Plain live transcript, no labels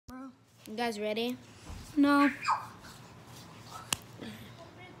You guys ready? No.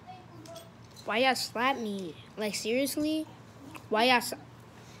 Why y'all slap me? Like, seriously? Why y'all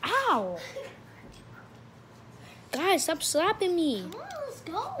Ow! Guys, stop slapping me. Come on, let's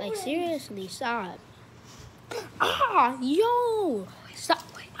go. Like, seriously, stop. Ah, yo! Stop.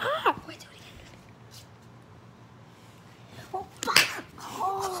 Ah! Wait, do it again. Oh, fuck.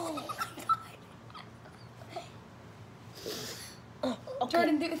 Oh. Okay.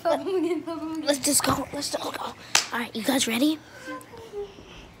 Jordan, do it. Stop him again. Stop him again. Let's just go. Let's just go. Alright, you guys ready?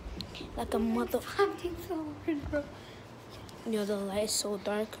 Like a mother. I'm being so hard, bro. Yo, the light is so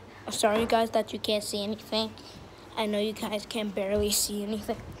dark. I'm sorry, guys, that you can't see anything. I know you guys can barely see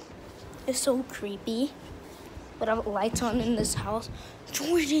anything. It's so creepy. Without lights on in this house.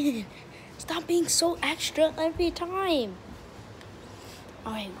 Jordan, stop being so extra every time.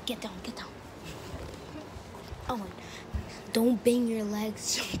 Alright, get down, get down. Oh my. Don't bang your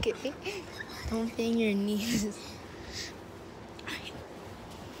legs, okay? Don't bang your knees.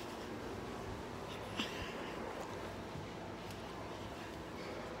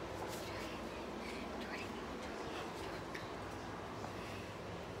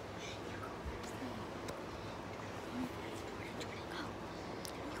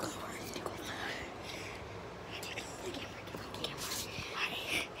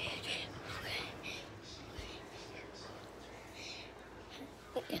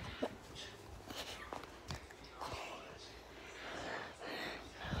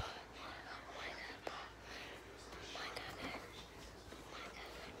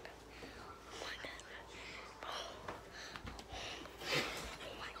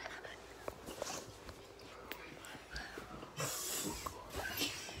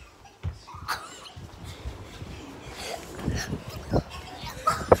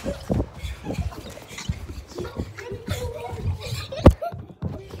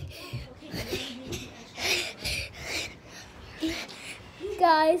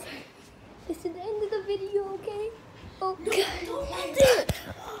 Guys, this is the end of the video, okay? Oh, God.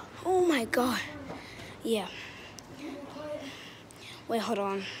 Oh my god. Yeah. Wait, hold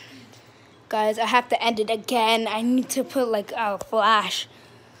on. Guys, I have to end it again. I need to put like a flash.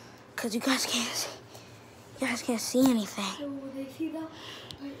 Cause you guys can't see. You guys can't see anything. So, will they see that?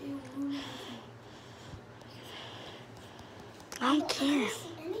 I don't care.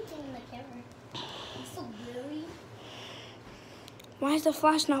 Anything in the camera. It's so blurry. Why is the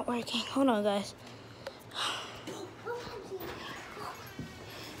flash not working? Hold on, guys.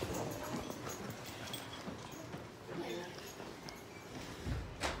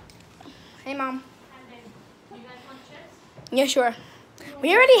 Hey, Mom. You guys want chips? Yeah, sure.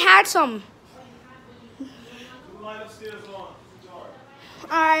 We already had some. Light upstairs on. All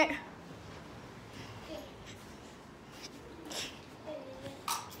right.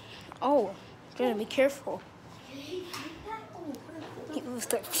 Oh, gotta be careful. He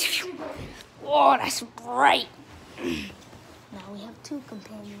was like, oh, that's bright. Now we have two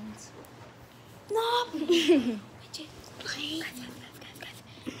companions. No. Guys, it's the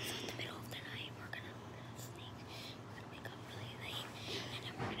middle of the night. We're gonna sneak. We're gonna wake up really late, and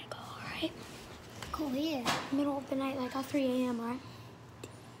then we're gonna go. All right? Go where? Middle of the night, like at 3 a.m. Right?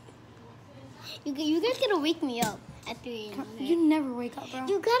 You guys gotta wake me up at 3 a.m. You never wake up, bro.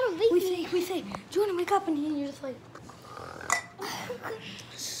 You gotta wake me. We say, do you wanna wake up? And you're just like,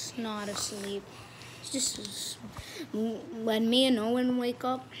 It's not asleep. It's just when me and Owen wake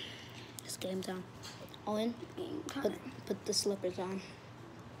up. It's game time. Owen, put the slippers on.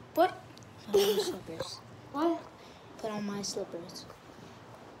 what? Put on your slippers. What? Put on my slippers.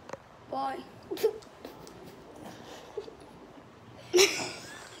 Why?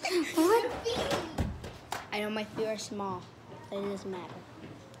 What? I know my feet are small, but it doesn't matter.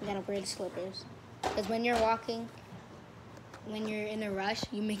 You gotta wear the slippers. Because when you're walking, when you're in a rush,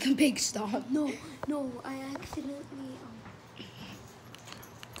 you make a big stop. No, I accidentally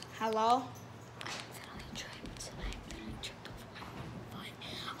Hello? tripped over my foot.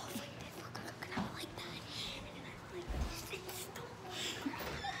 I was like this, look, and I was like that. And then I was like this, and stop.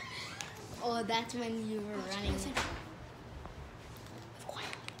 Oh, that's when you were running.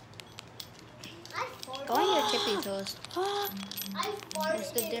 Go on your tippy toes.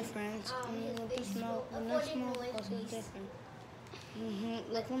 What's the difference? With the smoke, and no smoke, what's the difference?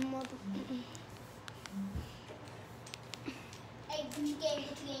 Like one more.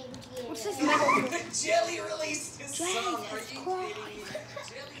 What's this metal? Jelly released his song. Are you Jelly, kidding me?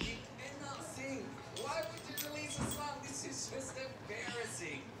 Jelly, you cannot sing. Why would you release a song? This is just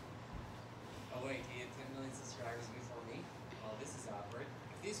embarrassing. Oh wait, he had 10 million subscribers before me? Well, this is awkward.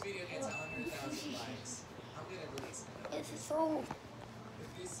 If this video gets 100,000 likes, I'm gonna release another. This is so.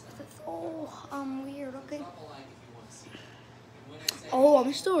 If this This is so weird. Okay. Drop a like if you want to see it. And when I say Oh,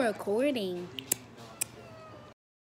 I'm still recording.